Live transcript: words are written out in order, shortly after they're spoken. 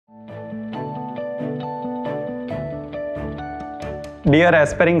Dear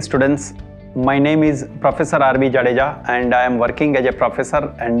aspiring students, my name is Professor R.B. Jadeja and I am working as a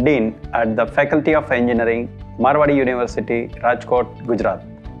professor and dean at the Faculty of Engineering, Marwadi University, Rajkot, Gujarat.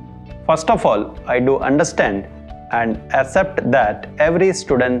 First of all, I do understand and accept that every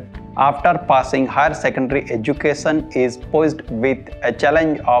student after passing higher secondary education is posed with a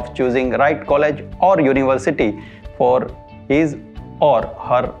challenge of choosing right college or university for his or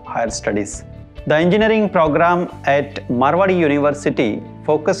her higher studies. The engineering program at Marwadi University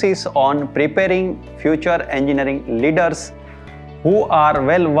focuses on preparing future engineering leaders who are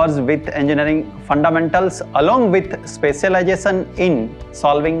well versed with engineering fundamentals along with specialization in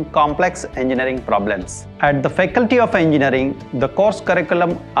solving complex engineering problems. At the Faculty of Engineering, the course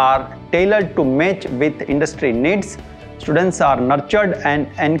curriculum are tailored to match with industry needs. Students are nurtured and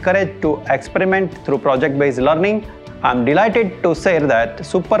encouraged to experiment through project-based learning. I am delighted to share that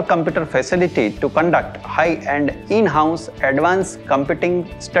supercomputer facility to conduct high-end in-house advanced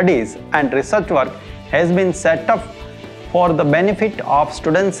computing studies and research work has been set up for the benefit of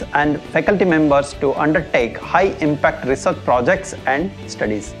students and faculty members to undertake high-impact research projects and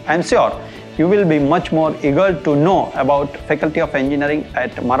studies. I am sure you will be much more eager to know about Faculty of Engineering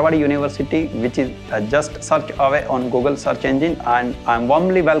at Marwadi University, which is just search away on Google search engine, and I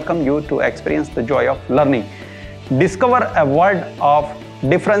warmly welcome you to experience the joy of learning. Discover a world of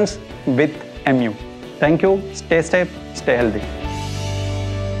difference with MU. Thank you. Stay safe, stay healthy.